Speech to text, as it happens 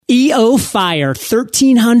EO Fire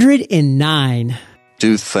 1309.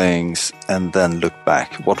 Do things and then look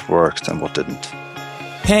back. What worked and what didn't.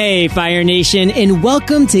 Hey, Fire Nation, and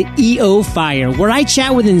welcome to EO Fire, where I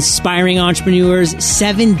chat with inspiring entrepreneurs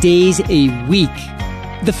 7 days a week.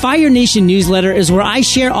 The Fire Nation newsletter is where I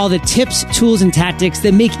share all the tips, tools, and tactics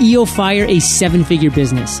that make EO Fire a seven-figure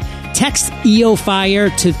business. Text EO Fire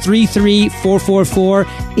to 33444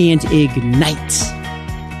 and ignite.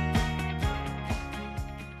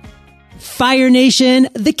 Fire Nation,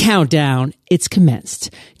 the countdown, it's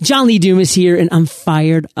commenced. John Lee Dumas here, and I'm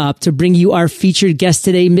fired up to bring you our featured guest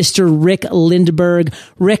today, Mr. Ric Lindberg.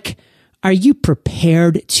 Ric, are you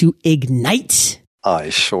prepared to ignite?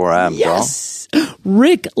 I sure am, yes. John.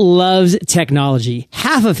 Ric loves technology.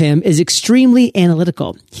 Half of him is extremely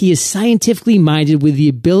analytical. He is scientifically minded with the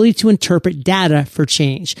ability to interpret data for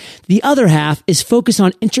change. The other half is focused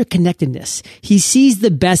on interconnectedness. He sees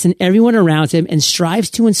the best in everyone around him and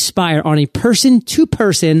strives to inspire on a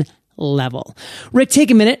person-to-person level. Ric,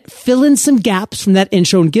 take a minute, fill in some gaps from that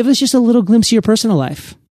intro and give us just a little glimpse of your personal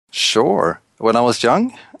life. Sure. When I was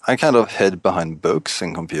young, I kind of hid behind books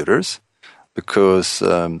and computers, because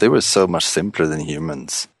they were so much simpler than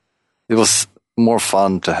humans. It was more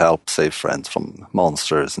fun to help save friends from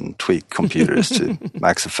monsters and tweak computers to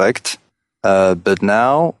max effect. But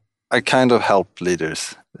now I kind of help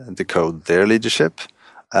leaders decode their leadership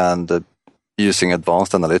and using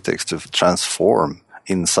advanced analytics to transform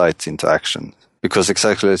insights into action. Because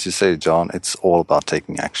exactly as you say, John, it's all about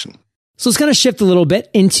taking action. So let's kind of shift a little bit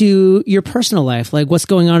into your personal life. Like, what's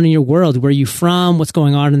going on in your world? Where are you from? What's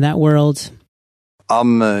going on in that world?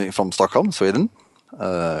 I'm from Stockholm, Sweden.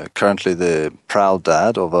 Currently the proud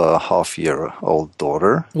dad of a half-year-old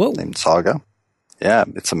daughter named Saga. Yeah,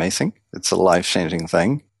 it's amazing. It's a life-changing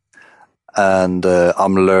thing. And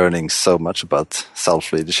I'm learning so much about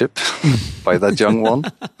self-leadership by that young one.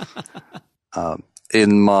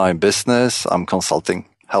 In my business, I'm consulting,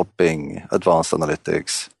 helping advanced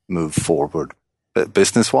analytics move forward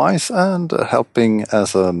business-wise, and helping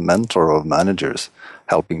as a mentor of managers,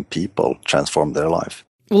 helping people transform their life.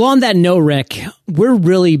 Well, on that note, Ric, we're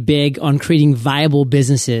really big on creating viable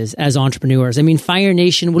businesses as entrepreneurs. I mean, Fire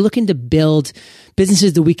Nation, we're looking to build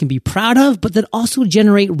businesses that we can be proud of, but that also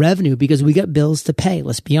generate revenue because we got bills to pay,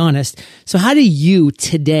 let's be honest. So how do you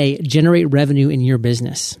today generate revenue in your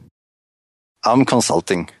business? I'm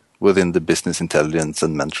consulting within the business intelligence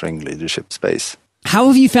and mentoring leadership space. How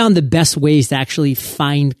have you found the best ways to actually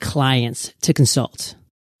find clients to consult?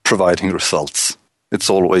 Providing results. It's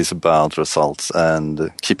always about results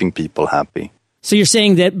and keeping people happy. So you're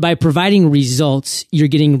saying that by providing results, you're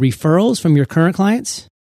getting referrals from your current clients?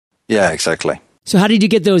 Yeah, exactly. So how did you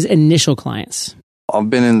get those initial clients? I've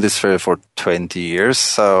been in this sphere for 20 years,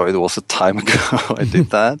 so it was a time ago I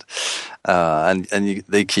did that.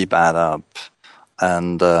 They keep add up.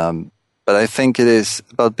 But I think it is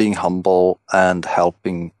about being humble and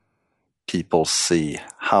helping people see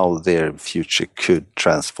how their future could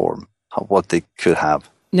transform, what they could have.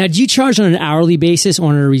 Now, do you charge on an hourly basis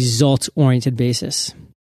or on a results-oriented basis?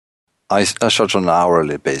 I charge on an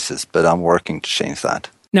hourly basis, but I'm working to change that.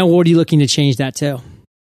 Now, what are you looking to change that to?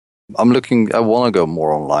 I want to go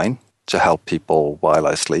more online to help people while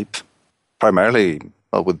I sleep, primarily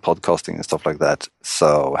with podcasting and stuff like that.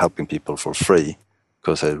 So helping people for free,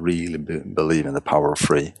 because I really believe in the power of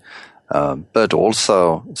free. But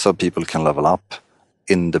also so people can level up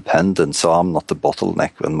independent. So I'm not the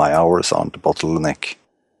bottleneck and my hours aren't the bottleneck.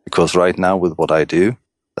 Because right now with what I do,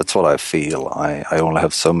 that's what I feel. I only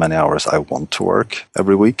have so many hours I want to work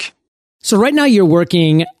every week. So right now you're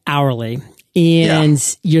working hourly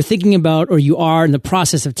and you're thinking about, or you are in the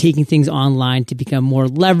process of taking things online to become more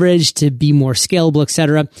leveraged, to be more scalable,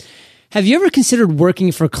 etc. Have you ever considered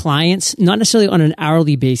working for clients, not necessarily on an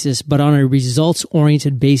hourly basis, but on a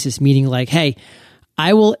results-oriented basis, meaning like, hey,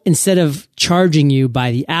 I will, instead of charging you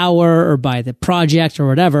by the hour or by the project or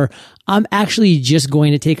whatever, I'm actually just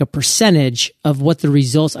going to take a percentage of what the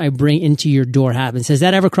results I bring into your door happens. Has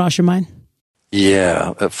that ever crossed your mind?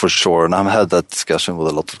 Yeah, for sure. And I've had that discussion with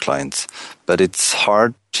a lot of clients, but it's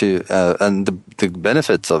hard to, and the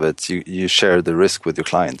benefits of it, you share the risk with your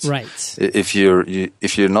clients. Right. If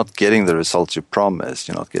you're not getting the results you promised,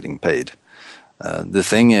 you're not getting paid. The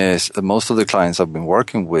thing is, most of the clients I've been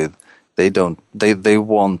working with, they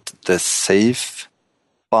want the safe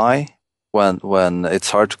buy when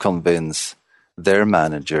it's hard to convince their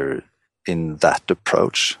manager in that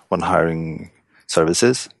approach when hiring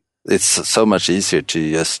services. It's so much easier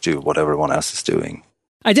to just do what everyone else is doing.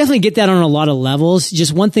 I definitely get that on a lot of levels.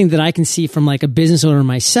 Just one thing that I can see from like a business owner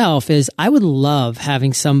myself is I would love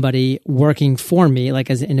having somebody working for me,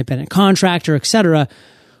 like as an independent contractor, et cetera,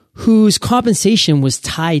 whose compensation was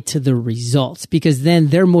tied to the results, because then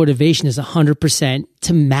their motivation is 100%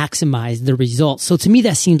 to maximize the results. So to me,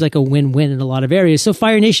 that seems like a win-win in a lot of areas. So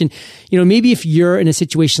Fire Nation, maybe if you're in a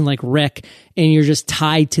situation like Ric and you're just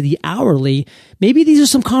tied to the hourly, maybe these are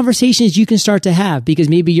some conversations you can start to have, because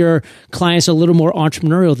maybe your clients are a little more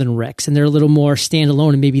entrepreneurial than Ric's and they're a little more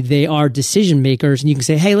standalone, and maybe they are decision makers. And you can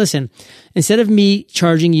say, hey, listen, instead of me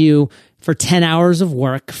charging you for 10 hours of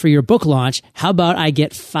work for your book launch, how about I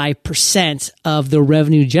get 5% of the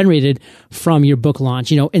revenue generated from your book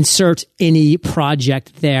launch? Insert any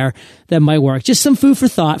project there that might work. Just some food for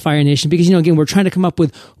thought, Fire Nation, because, again, we're trying to come up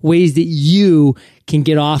with ways that you can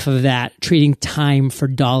get off of that trading time for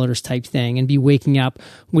dollars type thing and be waking up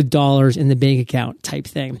with dollars in the bank account type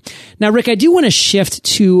thing. Now, Ric, I do want to shift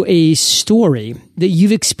to a story that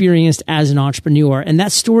you've experienced as an entrepreneur, and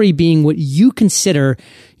that story being what you consider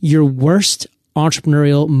your worst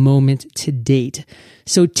entrepreneurial moment to date.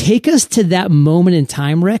 So take us to that moment in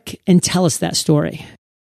time, Ric, and tell us that story.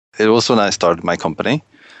 It was when I started my company.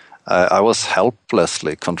 I was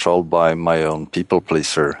helplessly controlled by my own people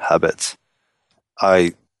pleaser habits.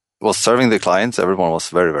 I was serving the clients. Everyone was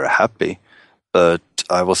very, very happy, but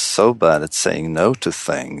I was so bad at saying no to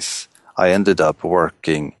things. I ended up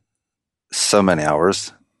working so many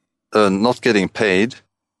hours, not getting paid,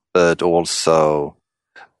 but also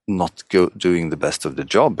not doing the best of the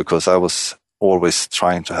job, because I was always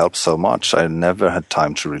trying to help so much. I never had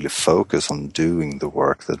time to really focus on doing the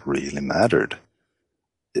work that really mattered.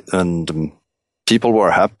 And people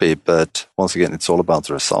were happy, but once again, it's all about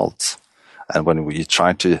the results. And when we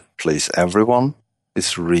try to please everyone,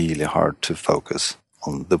 it's really hard to focus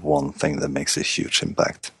on the one thing that makes a huge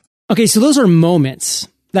impact. Okay, so those are moments.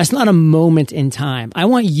 That's not a moment in time. I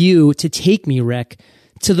want you to take me, Ric,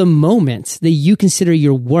 to the moment that you consider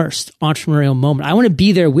your worst entrepreneurial moment. I want to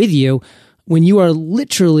be there with you when you are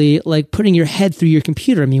literally like putting your head through your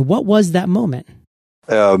computer. I mean, what was that moment?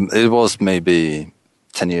 It was maybe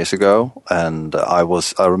 10 years ago, and I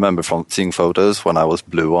remember from seeing photos when I was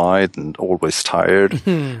blue-eyed and always tired,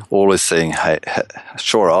 always saying, hey,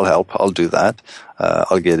 sure, I'll help, I'll do that,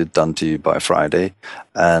 I'll get it done to you by Friday.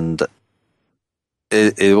 And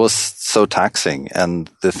it was so taxing. And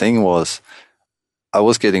the thing was, I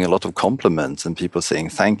was getting a lot of compliments and people saying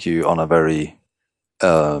thank you on a very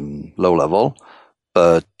low level,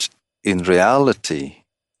 but in reality,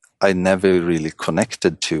 I never really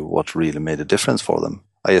connected to what really made a difference for them.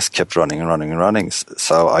 I just kept running and running and running.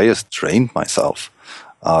 So I just drained myself.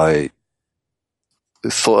 I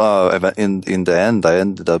thought in the end, I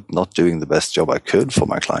ended up not doing the best job I could for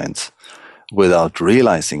my clients without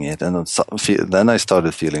realizing it. And then I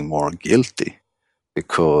started feeling more guilty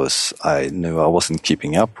because I knew I wasn't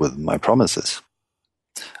keeping up with my promises.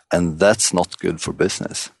 And that's not good for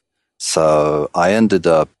business. So I ended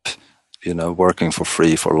up working for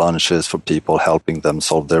free for lunches for people, helping them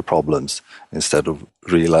solve their problems, instead of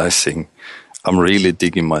realizing I'm really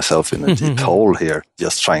digging myself in a deep hole here,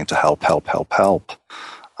 just trying to help,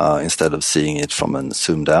 instead of seeing it from a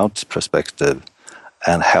zoomed out perspective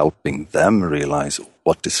and helping them realize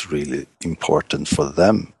what is really important for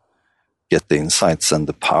them, get the insights and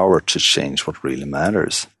the power to change what really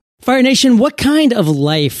matters. Fire Nation, what kind of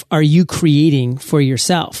life are you creating for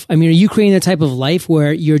yourself? I mean, are you creating the type of life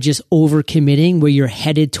where you're just overcommitting, where you're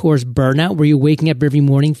headed towards burnout, where you're waking up every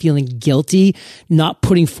morning feeling guilty, not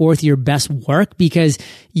putting forth your best work because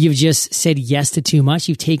you've just said yes to too much,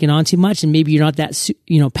 you've taken on too much, and maybe you're not that,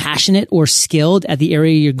 passionate or skilled at the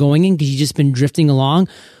area you're going in because you've just been drifting along?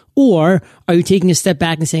 Or are you taking a step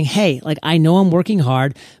back and saying, hey, I know I'm working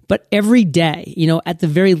hard, but every day, at the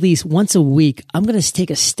very least once a week, I'm going to take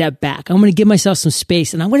a step back. I'm going to give myself some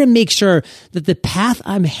space, and I'm going to make sure that the path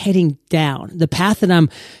I'm heading down, the path that I'm,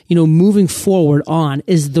 moving forward on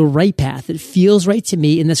is the right path. It feels right to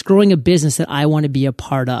me, and that's growing a business that I want to be a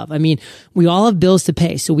part of. I mean, we all have bills to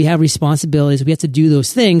pay, so we have responsibilities. We have to do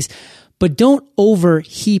those things. But don't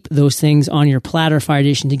overheap those things on your platter, Fire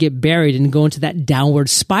Nation, to get buried and go into that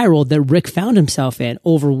downward spiral that Ric found himself in.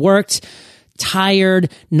 Overworked,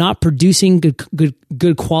 tired, not producing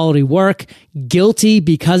good quality work, guilty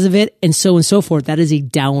because of it, and so forth. That is a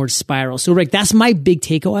downward spiral. So, Ric, that's my big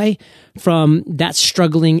takeaway from that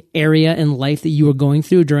struggling area in life that you were going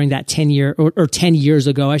through during that 10 years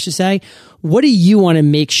ago, I should say. What do you want to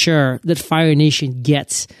make sure that Fire Nation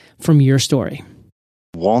gets from your story?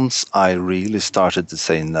 Once I really started to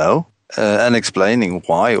say no, and explaining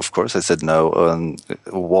why, of course, I said no and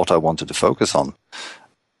what I wanted to focus on,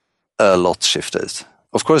 a lot shifted.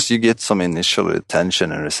 Of course, you get some initial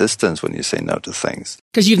tension and resistance when you say no to things.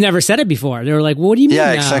 Because you've never said it before. They were like, what do you mean Yeah,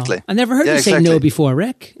 now? exactly. I never heard you say no before,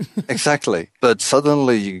 Rick. Exactly. But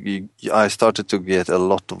suddenly I started to get a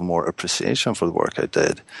lot of more appreciation for the work I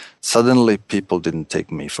did. Suddenly people didn't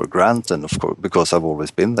take me for granted, of course, because I've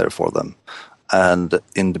always been there for them. And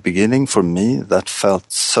in the beginning, for me, that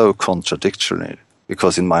felt so contradictory,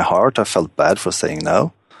 because in my heart, I felt bad for saying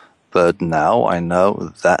no. But now I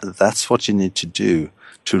know that that's what you need to do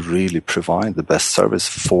to really provide the best service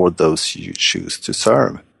for those you choose to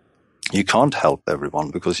serve. You can't help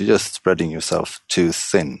everyone because you're just spreading yourself too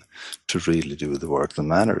thin to really do the work that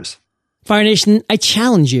matters. Fire Nation, I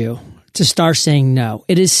challenge you to start saying no.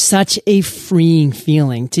 It is such a freeing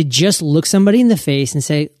feeling to just look somebody in the face and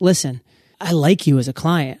say, listen, I like you as a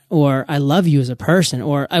client, or I love you as a person,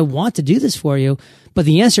 or I want to do this for you. But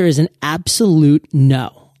the answer is an absolute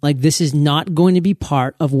no. Like, this is not going to be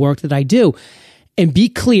part of work that I do. And be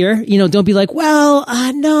clear, don't be like, well,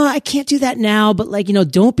 no, I can't do that now. But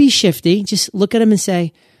don't be shifty. Just look at them and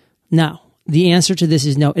say, no. The answer to this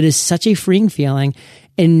is no. It is such a freeing feeling.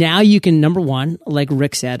 And now you can, number one, like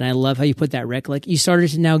Rick said, and I love how you put that, Rick, like you started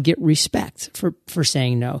to now get respect for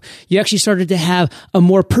saying no. You actually started to have a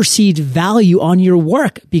more perceived value on your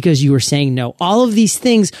work because you were saying no. All of these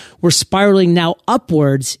things were spiraling now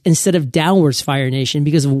upwards instead of downwards, Fire Nation,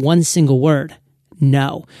 because of one single word,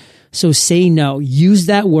 no. So say no. Use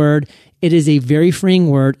that word. It is a very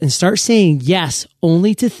freeing word, and start saying yes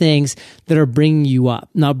only to things that are bringing you up,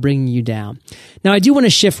 not bringing you down. Now, I do want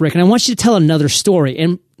to shift, Rick, and I want you to tell another story.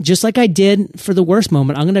 And just like I did for the worst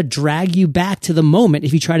moment, I'm going to drag you back to the moment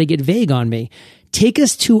if you try to get vague on me. Take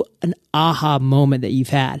us to an aha moment that you've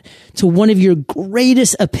had, to one of your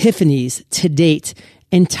greatest epiphanies to date,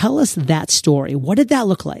 and tell us that story. What did that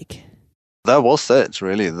look like? That was it,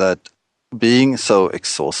 really, that being so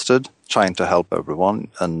exhausted, trying to help everyone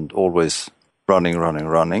and always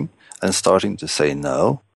running, and starting to say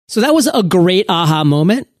no. So that was a great aha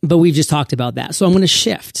moment, but we've just talked about that. So I'm going to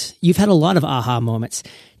shift. You've had a lot of aha moments.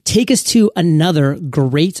 Take us to another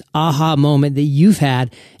great aha moment that you've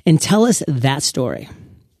had and tell us that story.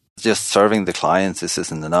 Just serving the clients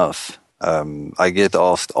isn't enough. I get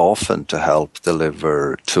asked often to help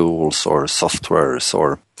deliver tools or softwares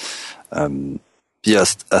or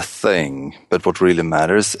just a thing, but what really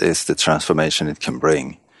matters is the transformation it can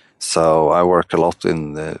bring. So I work a lot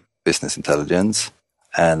in the business intelligence,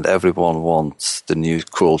 and everyone wants the new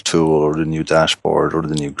cool tool or the new dashboard or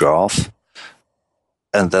the new graph.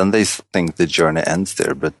 And then they think the journey ends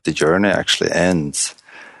there, but the journey actually ends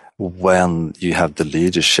when you have the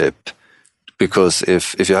leadership. Because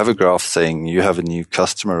if you have a graph saying you have a new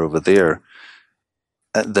customer over there,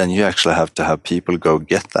 then you actually have to have people go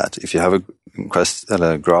get that. If you have a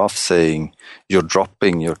graph saying you're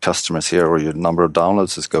dropping your customers here or your number of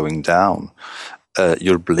downloads is going down,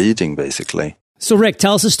 you're bleeding basically. So Rick,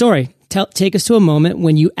 tell us a story. Take us to a moment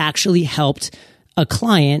when you actually helped a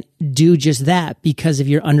client do just that because of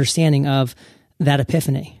your understanding of that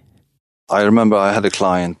epiphany. I remember I had a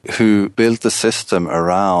client who built a system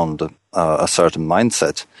around a certain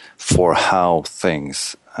mindset for how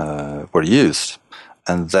things were used.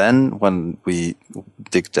 And then when we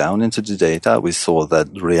dig down into the data, we saw that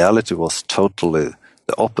reality was totally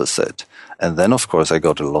the opposite. And then, of course, I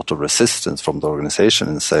got a lot of resistance from the organization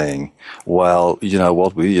in saying, well, you know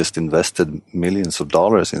what, we just invested millions of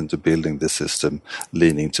dollars into building this system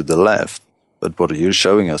leaning to the left. But what you're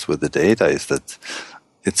showing us with the data is that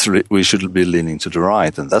we should be leaning to the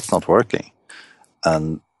right, and that's not working.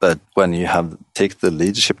 But when you take the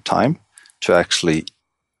leadership time to actually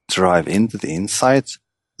drive into the insight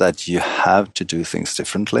that you have to do things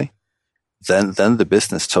differently, then the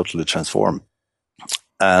business totally transforms.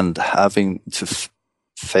 And having to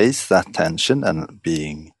face that tension and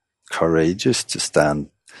being courageous to stand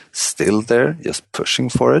still there, just pushing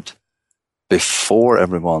for it, before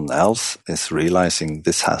everyone else is realizing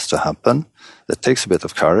this has to happen, that takes a bit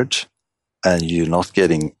of courage, and you're not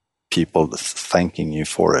getting people thanking you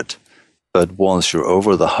for it. But once you're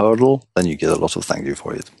over the hurdle, then you get a lot of thank you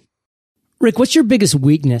for it. Rick, what's your biggest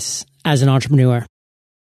weakness as an entrepreneur?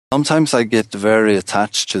 Sometimes I get very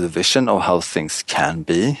attached to the vision of how things can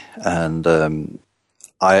be, and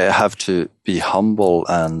I have to be humble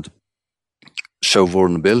and show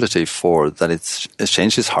vulnerability for that.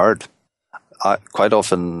 Change is hard. Quite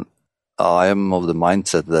often, I am of the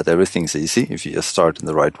mindset that everything's easy if you just start in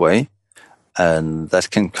the right way, and that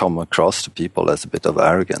can come across to people as a bit of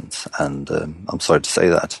arrogance, and I'm sorry to say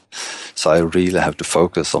that. So I really have to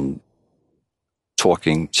focus on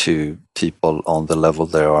talking to people on the level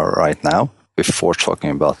they are right now before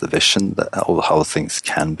talking about the vision of how things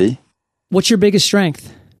can be. What's your biggest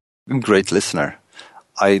strength? I'm a great listener.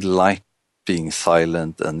 I like being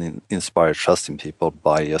silent and inspire trust in people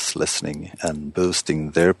by just listening and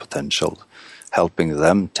boosting their potential, helping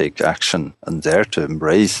them take action and dare to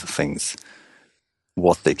embrace things,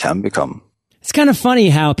 what they can become. It's kind of funny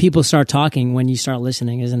how people start talking when you start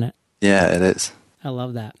listening, isn't it? Yeah, it is. I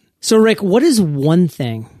love that. So Ric, what is one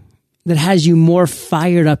thing that has you more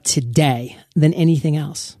fired up today than anything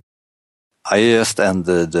else? I just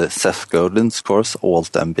ended Seth Godin's course,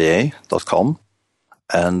 altmba.com.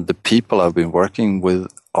 And the people I've been working with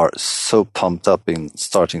are so pumped up in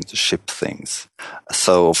starting to ship things.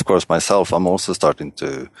 So, of course, myself, I'm also starting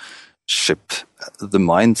to ship the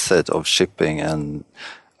mindset of shipping. And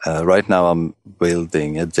right now I'm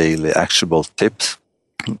building a daily actionable tips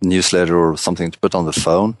newsletter or something to put on the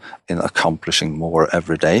phone in accomplishing more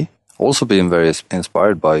every day. Also being very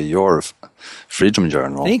inspired by your Freedom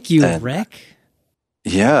Journal. Thank you, Ric.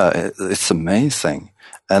 Yeah, it's amazing.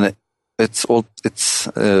 And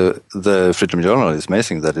the Freedom Journal is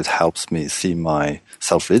amazing that it helps me see my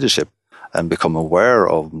self-leadership and become aware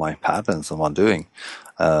of my patterns and what I'm doing.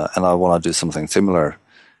 And I want to do something similar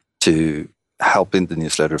to help in the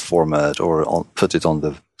newsletter format or put it on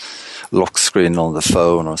the lock screen on the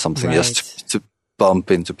phone or something, right, just to bump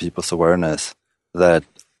into people's awareness that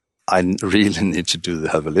I really need to do the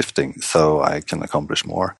heavy lifting so I can accomplish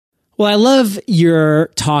more. Well, I love your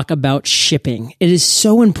talk about shipping. It is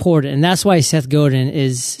so important. And that's why Seth Godin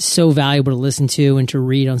is so valuable to listen to and to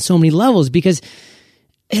read on so many levels, because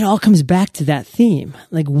it all comes back to that theme.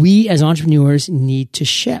 Like, we as entrepreneurs need to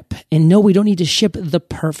ship. And no, we don't need to ship the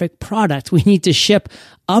perfect product. We need to ship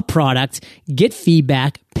a product, get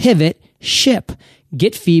feedback, pivot, ship.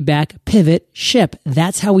 Get feedback, pivot, ship.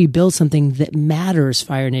 That's how we build something that matters,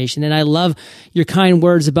 Fire Nation. And I love your kind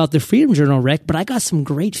words about the Freedom Journal, Ric, but I got some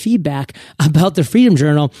great feedback about the Freedom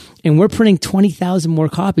Journal, and we're printing 20,000 more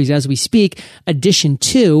copies as we speak, edition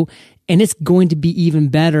 2, and it's going to be even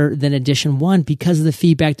better than edition 1 because of the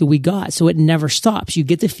feedback that we got. So it never stops. You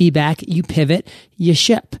get the feedback, you pivot, you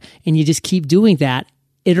ship, and you just keep doing that,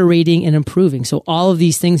 iterating and improving. So all of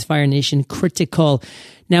these things, Fire Nation, critical.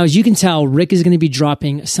 Now, as you can tell, Ric is going to be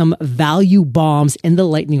dropping some value bombs in the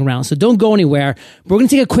lightning round. So don't go anywhere. We're going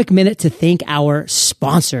to take a quick minute to thank our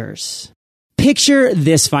sponsors. Picture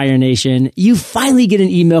this, Fire Nation. You finally get an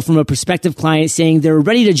email from a prospective client saying they're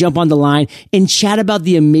ready to jump on the line and chat about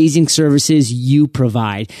the amazing services you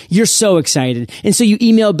provide. You're so excited. And so you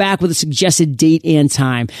email back with a suggested date and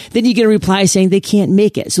time. Then you get a reply saying they can't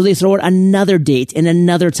make it. So they throw out another date and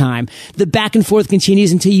another time. The back and forth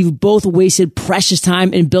continues until you've both wasted precious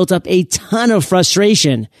time and built up a ton of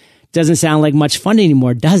frustration. Doesn't sound like much fun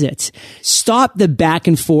anymore, does it? Stop the back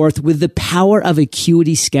and forth with the power of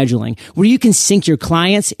Acuity Scheduling, where you can sync your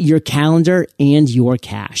clients, your calendar, and your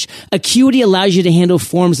cash. Acuity allows you to handle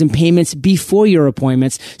forms and payments before your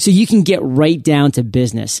appointments so you can get right down to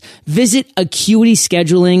business. Visit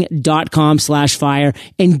acuityscheduling.com/fire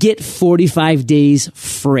and get 45 days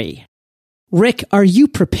free. Ric, are you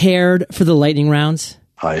prepared for the lightning rounds?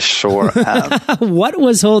 I sure am. What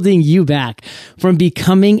was holding you back from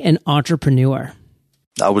becoming an entrepreneur?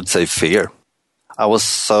 I would say fear. I was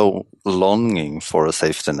so longing for a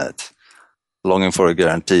safety net, longing for a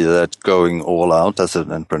guarantee that going all out as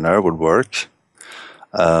an entrepreneur would work.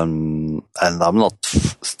 And I'm not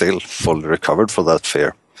still fully recovered for that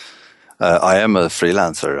fear. I am a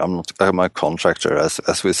freelancer. I'm a contractor.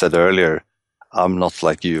 As we said earlier, I'm not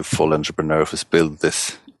like you, full entrepreneur who's built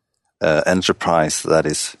this enterprise that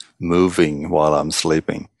is moving while I'm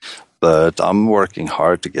sleeping. But I'm working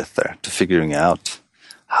hard to get there, to figuring out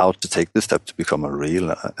how to take this step to become a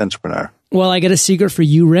real entrepreneur. Well, I got a secret for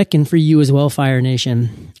you, Ric, and for you as well, Fire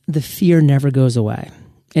Nation. The fear never goes away.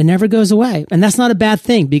 It never goes away. And that's not a bad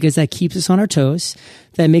thing, because that keeps us on our toes.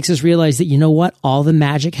 That makes us realize that, you know what? All the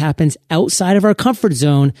magic happens outside of our comfort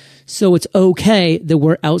zone. So it's okay that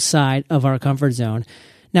we're outside of our comfort zone.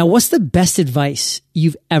 Now, what's the best advice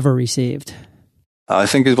you've ever received? I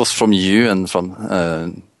think it was from you and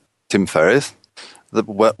from Tim Ferriss.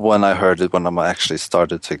 When I heard it, when I actually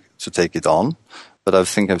started to take it on. But I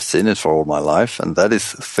think I've seen it for all my life, and that is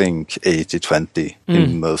think 80-20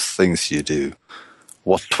 in most things you do.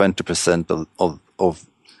 What 20% of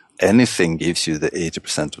anything gives you the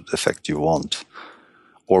 80% of the effect you want?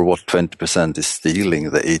 Or what 20% is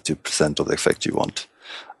stealing the 80% of the effect you want?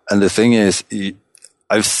 And the thing is,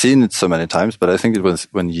 I've seen it so many times, but I think it was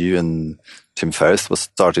when you and Tim Ferriss was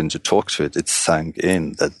starting to talk to it, it sank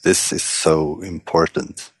in that this is so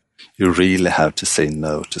important. You really have to say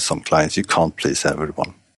no to some clients. You can't please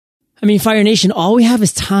everyone. I mean, Fire Nation, all we have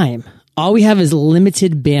is time. all we have is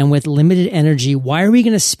limited bandwidth, limited energy. Why are we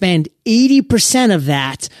going to spend 80% of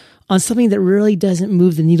that on something that really doesn't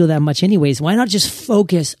move the needle that much anyways? Why not just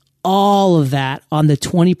focus all of that on the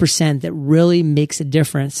 20% that really makes a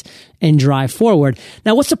difference and drive forward?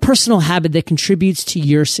 Now, what's a personal habit that contributes to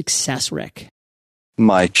your success, Ric?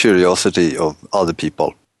 My curiosity of other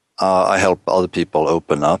people. I help other people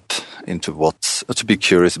open up into to be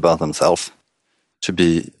curious about themselves, to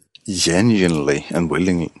be genuinely and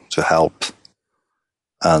willing to help.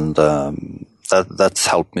 And that's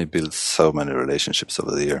helped me build so many relationships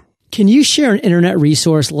over the year. Can you share an internet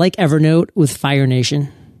resource like Evernote with Fire Nation?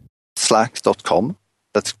 Slack.com.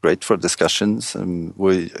 That's great for discussions.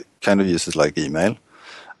 We kind of use it like email.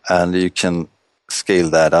 And you can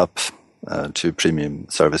scale that up to premium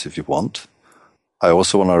service if you want. I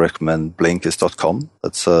also want to recommend Blinkist.com.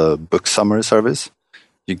 That's a book summary service.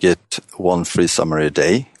 You get one free summary a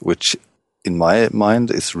day, which in my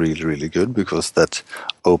mind is really, really good because that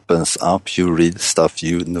opens up. You read stuff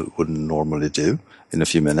you wouldn't normally do in a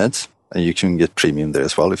few minutes. And you can get premium there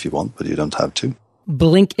as well if you want, but you don't have to.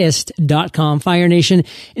 Blinkist.com, Fire Nation.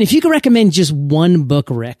 And if you could recommend just one book,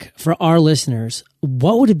 Ric, for our listeners,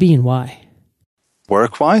 what would it be and why?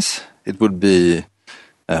 Work-wise, it would be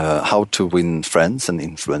How to Win Friends and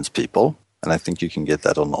Influence People. And I think you can get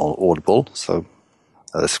that on Audible. So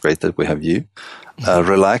that's great that we have you.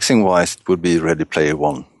 Relaxing-wise, it would be Ready Player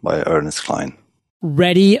One by Ernest Cline.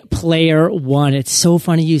 Ready Player One. It's so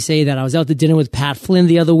funny you say that. I was out to dinner with Pat Flynn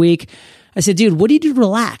the other week. I said, dude, what do you do to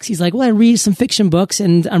relax? He's like, well, I read some fiction books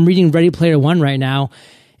and I'm reading Ready Player One right now.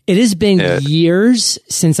 It has been years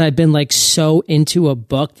since I've been like so into a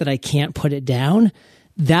book that I can't put it down.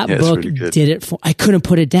 That book really did it for, I couldn't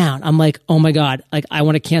put it down. I'm like, oh my God, like I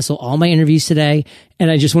want to cancel all my interviews today.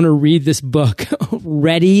 And I just want to read this book,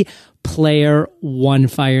 Ready Player One,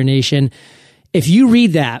 Fire Nation. If you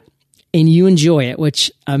read that and you enjoy it,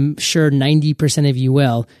 which I'm sure 90% of you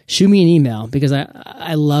will, shoot me an email because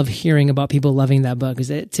I love hearing about people loving that book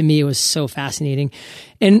because to me, it was so fascinating.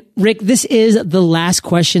 And Ric, this is the last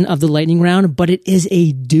question of the lightning round, but it is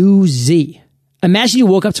a doozy. Imagine you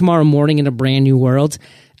woke up tomorrow morning in a brand new world,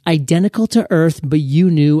 identical to Earth, but you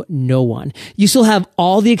knew no one. You still have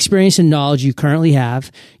all the experience and knowledge you currently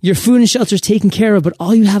have. Your food and shelter is taken care of, but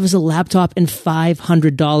all you have is a laptop and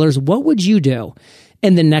 $500. What would you do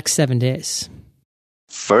in the next 7 days?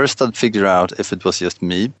 First, I'd figure out if it was just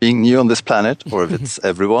me being new on this planet or if it's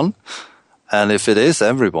everyone. And if it is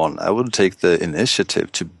everyone, I would take the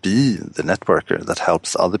initiative to be the networker that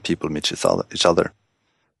helps other people meet each other.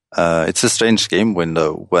 It's a strange game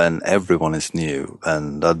window when everyone is new,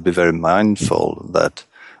 and I'd be very mindful that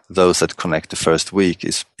those that connect the first week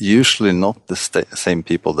is usually not the same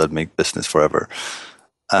people that make business forever.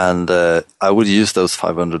 And I would use those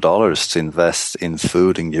 $500 to invest in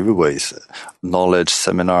food and giveaways, knowledge,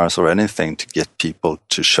 seminars, or anything to get people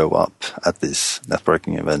to show up at these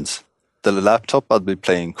networking events. The laptop, I'd be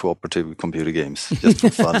playing cooperative computer games just for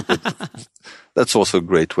fun. But that's also a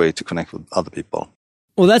great way to connect with other people.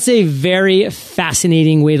 Well, that's a very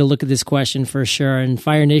fascinating way to look at this question for sure. And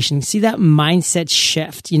Fire Nation, see that mindset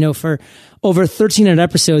shift. You know, for over 1,300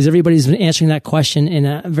 episodes, everybody's been answering that question in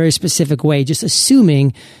a very specific way, just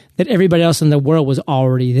assuming that everybody else in the world was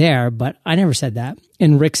already there. But I never said that.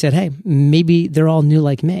 And Ric said, hey, maybe they're all new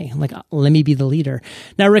like me. Like, let me be the leader.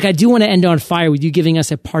 Now, Ric, I do want to end on fire with you giving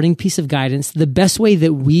us a parting piece of guidance, the best way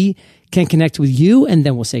that we can connect with you, and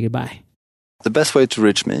then we'll say goodbye. The best way to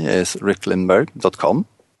reach me is riclindberg.com,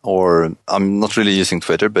 or I'm not really using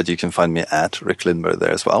Twitter, but you can find me at Ric Lindberg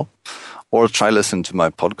there as well. Or try listen to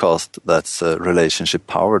my podcast, that's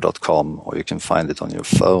relationshippower.com, or you can find it on your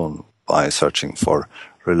phone by searching for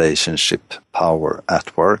Relationship Power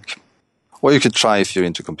at Work. Or you could try, if you're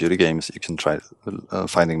into computer games, you can try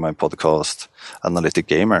finding my podcast, Analytic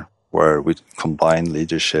Gamer, where we combine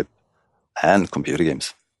leadership and computer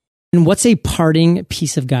games. And what's a parting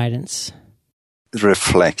piece of guidance?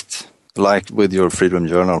 Reflect, like with your Freedom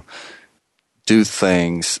Journal. Do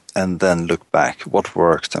things and then look back. What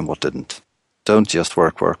worked and what didn't. Don't just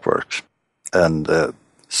work. And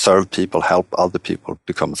serve people, help other people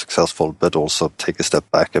become successful, but also take a step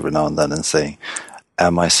back every now and then and say,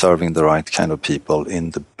 am I serving the right kind of people in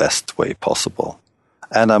the best way possible?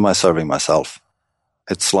 And am I serving myself?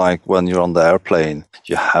 It's like when you're on the airplane,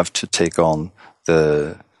 you have to take on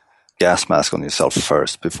the gas mask on yourself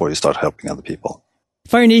first before you start helping other people.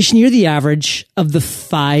 Fire Nation, you're the average of the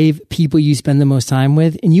 5 people you spend the most time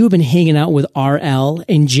with, and you have been hanging out with RL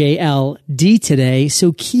and JLD today,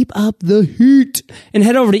 so keep up the heat. And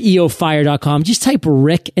head over to eofire.com. Just type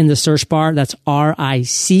Ric in the search bar. That's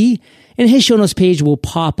RIC. And his show notes page will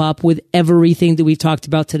pop up with everything that we've talked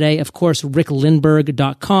about today. Of course,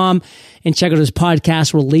 riclindberg.com, and check out his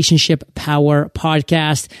podcast, Relationship Power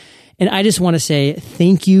Podcast. And I just want to say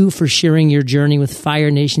thank you for sharing your journey with Fire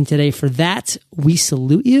Nation today. For that, we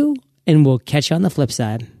salute you, and we'll catch you on the flip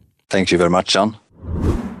side. Thank you very much, John.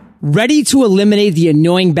 Ready to eliminate the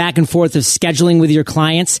annoying back and forth of scheduling with your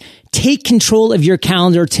clients? Take control of your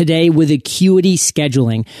calendar today with Acuity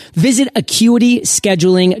Scheduling. Visit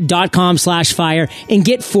acuityscheduling.com/fire and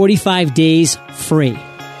get 45 days free.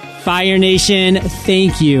 Fire Nation,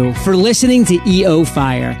 thank you for listening to EO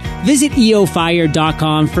Fire. Visit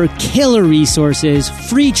eofire.com for killer resources,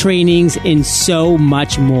 free trainings, and so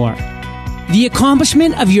much more. The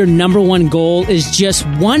accomplishment of your number one goal is just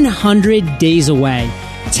 100 days away.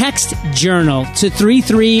 Text JOURNAL to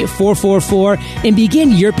 33444 and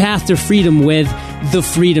begin your path to freedom with the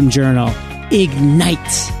Freedom Journal.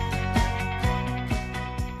 Ignite.